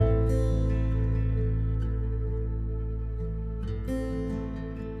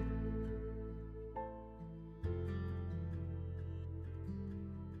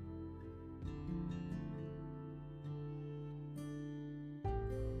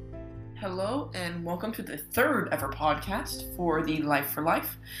Hello, and welcome to the third ever podcast for the Life for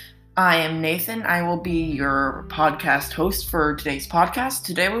Life. I am Nathan. I will be your podcast host for today's podcast.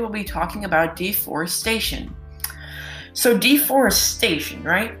 Today we will be talking about deforestation. So deforestation,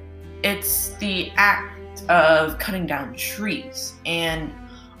 right? It's the act of cutting down trees. And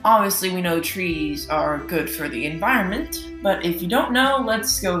obviously we know trees are good for the environment, but if you don't know,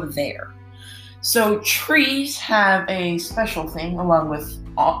 let's go there. So trees have a special thing, along with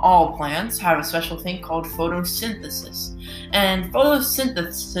all plants have a special thing called photosynthesis. And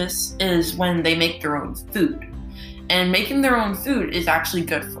photosynthesis is when they make their own food. And making their own food is actually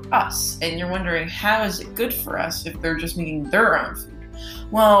good for us. And you're wondering, how is it good for us if they're just making their own food?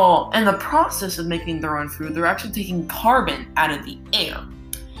 Well, in the process of making their own food, they're actually taking carbon out of the air.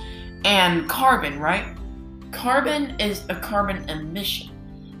 And carbon, right? Carbon is a carbon emission.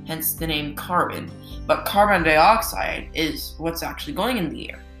 Hence the name carbon, but carbon dioxide is what's actually going in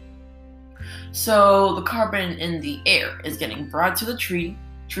the air. So the carbon in the air is getting brought to the tree.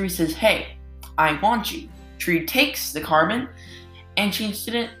 Tree says, hey, I want you. Tree takes the carbon and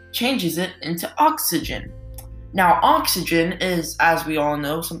changes it into oxygen. Now oxygen is, as we all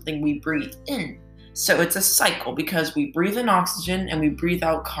know, something we breathe in. So it's a cycle because we breathe in oxygen and we breathe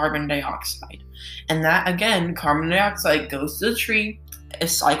out carbon dioxide. And that, again, carbon dioxide goes to the tree. A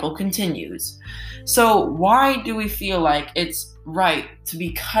cycle continues. So why do we feel like it's right to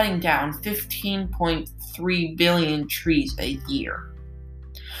be cutting down 15.3 billion trees a year?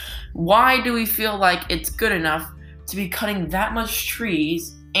 Why do we feel like it's good enough to be cutting that much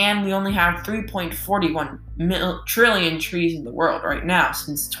trees and we only have 3.41 trillion trees in the world right now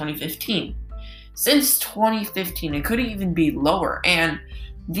since 2015? Since 2015, it could even be lower, and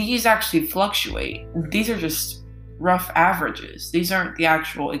these actually fluctuate. These are just rough averages. These aren't the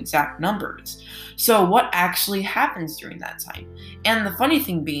actual exact numbers. So what actually happens during that time? And the funny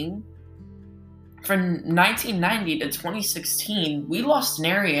thing being, from 1990 to 2016, we lost an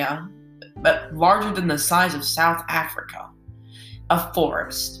area larger than the size of South Africa, a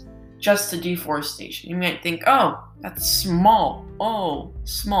forest, just to deforestation. You might think, oh, that's small. Oh,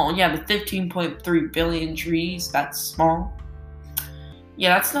 small. Yeah, the 15.3 billion trees, that's small.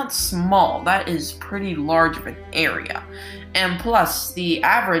 Yeah, that's not small. That is pretty large of an area. And plus, the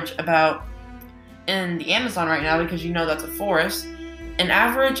average about in the Amazon right now, because you know that's a forest, an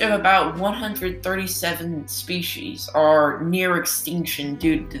average of about 137 species are near extinction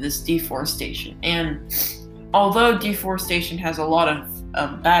due to this deforestation. And although deforestation has a lot of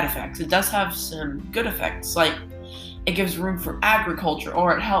bad effects, it does have some good effects, like it gives room for agriculture,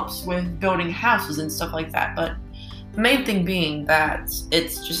 or it helps with building houses and stuff like that. But the main thing being that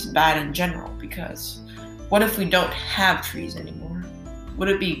it's just bad in general, because what if we don't have trees anymore? Would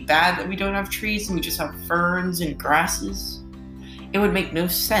it be bad that we don't have trees and we just have ferns and grasses? It would make no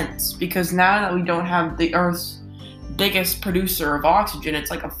sense, because now that we don't have the Earth's biggest producer of oxygen,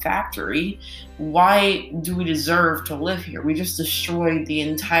 it's like a factory. Why do we deserve to live here? We just destroyed the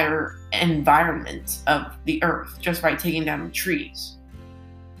entire environment of the Earth just by taking down the trees.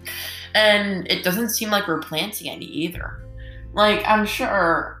 And it doesn't seem like we're planting any either. Like, I'm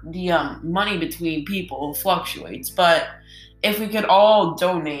sure the money between people fluctuates, but if we could all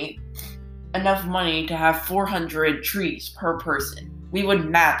donate enough money to have 400 trees per person, we would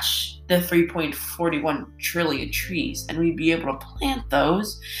match the 3.41 trillion trees, and we'd be able to plant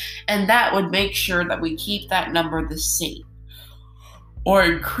those, and that would make sure that we keep that number the same or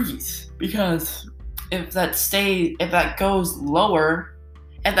increase. Because if that goes lower,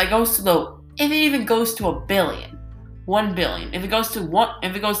 if it even goes to 1 billion, if it goes to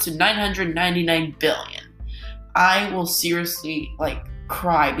 999 billion, I will seriously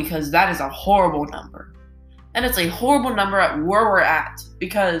cry, because that is a horrible number. And it's a horrible number at where we're at,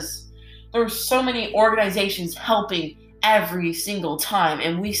 because there's so many organizations helping every single time,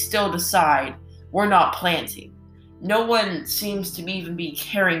 and we still decide we're not planting. No one seems to even be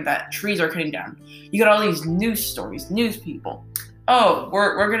caring that trees are cutting down. You got all these news stories, news people. Oh,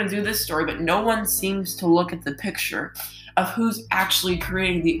 we're going to do this story, but no one seems to look at the picture of who's actually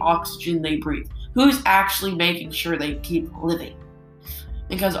creating the oxygen they breathe. Who's actually making sure they keep living.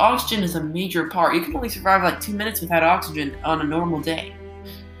 Because oxygen is a major part. You can only survive 2 minutes without oxygen on a normal day.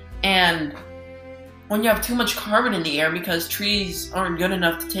 And when you have too much carbon in the air because trees aren't good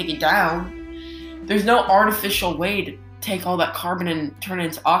enough to take it down, there's no artificial way to take all that carbon and turn it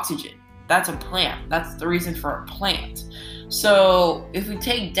into oxygen. That's a plant. That's the reason for a plant. So if we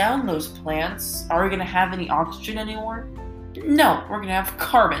take down those plants, are we going to have any oxygen anymore? No, we're going to have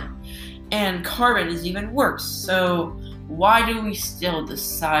carbon. And carbon is even worse. So why do we still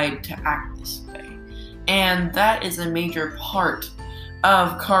decide to act this way? And that is a major part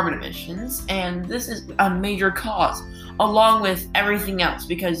of carbon emissions, and this is a major cause, along with everything else,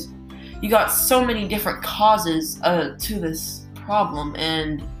 because you got so many different causes to this problem,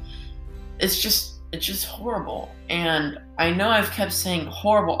 and it's just horrible. And I know I've kept saying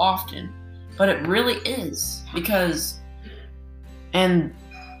horrible often, but it really is, and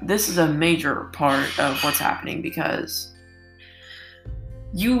this is a major part of what's happening, because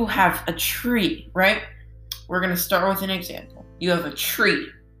you have a tree, right? We're going to start with an example. You have a tree,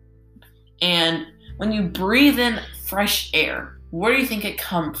 and when you breathe in fresh air, where do you think it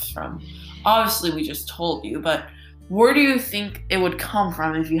comes from? Obviously, we just told you, but where do you think it would come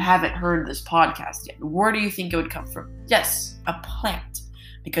from if you haven't heard this podcast yet? Where do you think it would come from? Yes, a plant,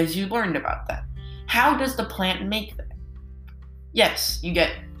 because you learned about that. How does the plant make that? Yes, you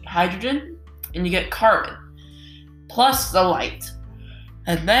get hydrogen and you get carbon, plus the light,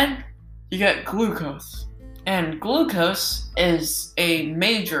 and then you get glucose. And glucose is a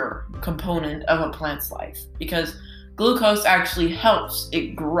major component of a plant's life, because glucose actually helps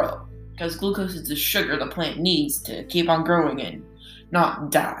it grow, because glucose is the sugar the plant needs to keep on growing and not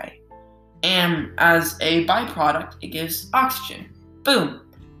die. And as a byproduct, it gives oxygen. Boom!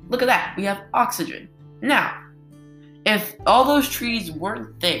 Look at that, we have oxygen. Now, if all those trees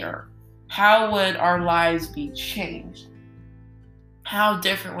weren't there, how would our lives be changed? How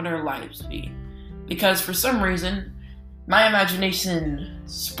different would our lives be? Because for some reason, my imagination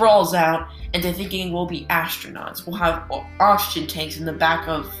sprawls out into thinking we'll be astronauts. We'll have oxygen tanks in the back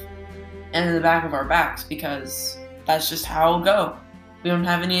of our backs, because that's just how it'll go. We don't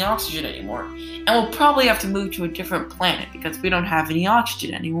have any oxygen anymore. And we'll probably have to move to a different planet because we don't have any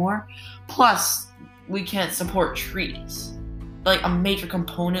oxygen anymore. Plus, we can't support trees. Like a major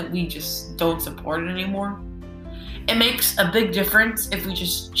component, we just don't support it anymore. It makes a big difference if we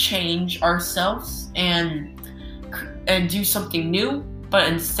just change ourselves and do something new, but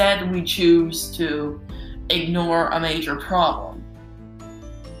instead we choose to ignore a major problem.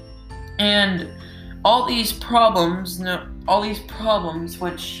 And all these problems,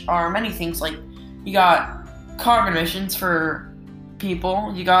 which are many things, like you got carbon emissions for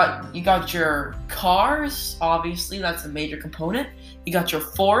people, you got your cars, obviously that's a major component. You got your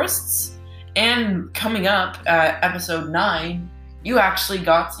forests. And coming up at episode 9, you actually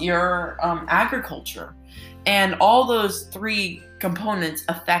got your agriculture. And all those 3 components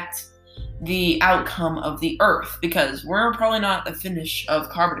affect the outcome of the Earth, because we're probably not the finish of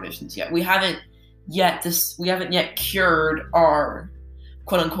carbon emissions yet. We haven't yet cured our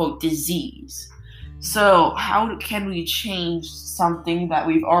quote-unquote disease. So how can we change something that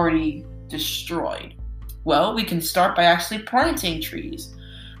we've already destroyed? Well, we can start by actually planting trees.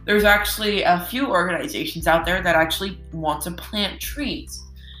 There's actually a few organizations out there that actually want to plant trees.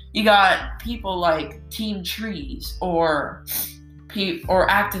 You got people like Team Trees or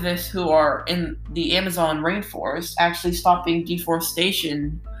activists who are in the Amazon rainforest actually stopping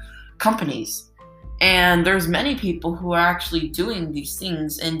deforestation companies. And there's many people who are actually doing these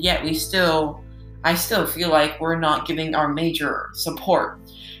things, and yet I still feel like we're not giving our major support.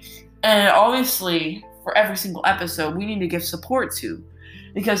 And obviously, for every single episode, we need to give support to,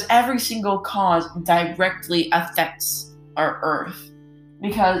 because every single cause directly affects our Earth.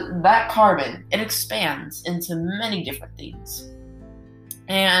 Because that carbon, it expands into many different things.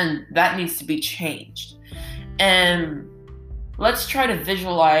 And that needs to be changed. And let's try to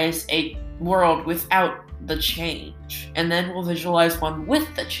visualize a world without the change. And then we'll visualize one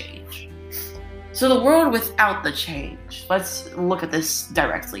with the change. So the world without the change. Let's look at this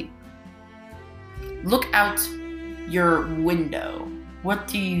directly. Look out your window. What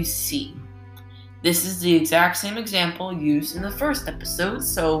do you see? This is the exact same example used in the first episode,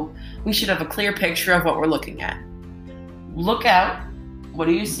 so we should have a clear picture of what we're looking at. Look out. What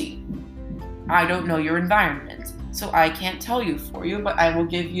do you see? I don't know your environment, so I can't tell you for you, but I will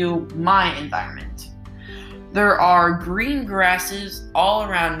give you my environment. There are green grasses all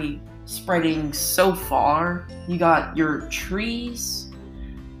around me, spreading so far. You got your trees,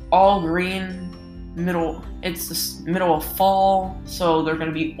 all green. It's the middle of fall, so they're going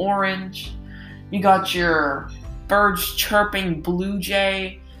to be orange. You got your birds chirping, blue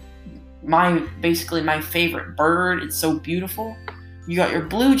jay, basically my favorite bird. It's so beautiful. You got your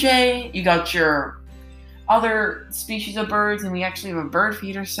blue jay, you got your other species of birds, and we actually have a bird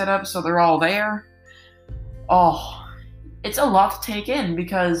feeder set up, so they're all there. Oh, it's a lot to take in,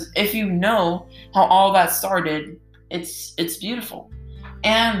 because if you know how all that started, it's beautiful.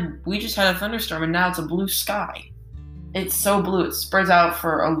 And we just had a thunderstorm, and now it's a blue sky. It's so blue, it spreads out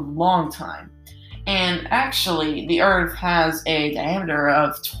for a long time. And actually, the Earth has a diameter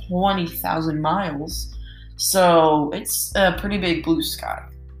of 20,000 miles. So it's a pretty big blue sky.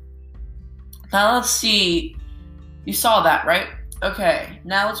 Now let's see. You saw that, right? Okay,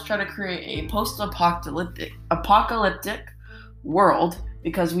 now let's try to create a post-apocalyptic world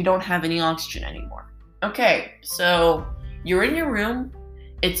because we don't have any oxygen anymore. Okay, so you're in your room.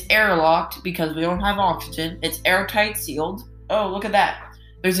 It's airlocked because we don't have oxygen. It's airtight sealed. Oh, look at that.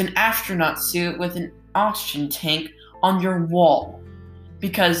 There's an astronaut suit with an oxygen tank on your wall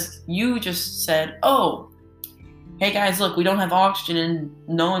because you just said, oh, hey guys, look, we don't have oxygen and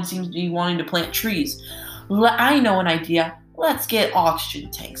no one seems to be wanting to plant trees. I know an idea. Let's get oxygen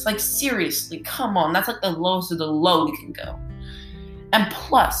tanks. Like, seriously, come on. That's like the lowest of the low we can go. And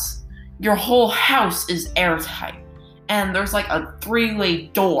plus, your whole house is airtight. And there's like a 3-way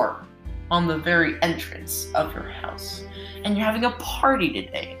door on the very entrance of your house. And you're having a party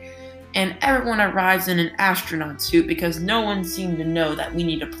today. And everyone arrives in an astronaut suit because no one seemed to know that we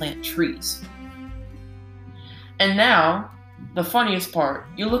need to plant trees. And now, the funniest part,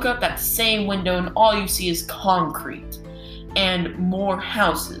 you look out that same window and all you see is concrete and more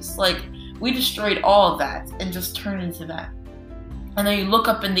houses. Like, we destroyed all of that and just turned into that. And then you look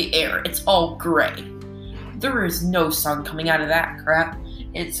up in the air, it's all gray. There is no sun coming out of that crap.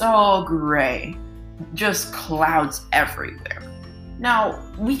 It's all gray. Just clouds everywhere. Now,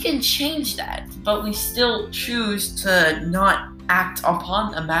 we can change that, but we still choose to not act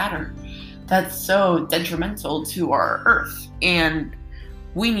upon a matter that's so detrimental to our Earth, and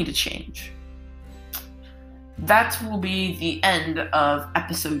we need to change. That will be the end of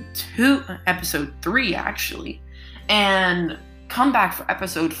episode 3 actually, and come back for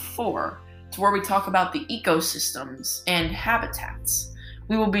episode 4 to where we talk about the ecosystems and habitats.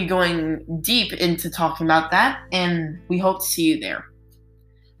 We will be going deep into talking about that, and we hope to see you there.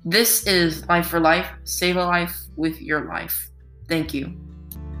 This is Life for Life. Save a life with your life. Thank you.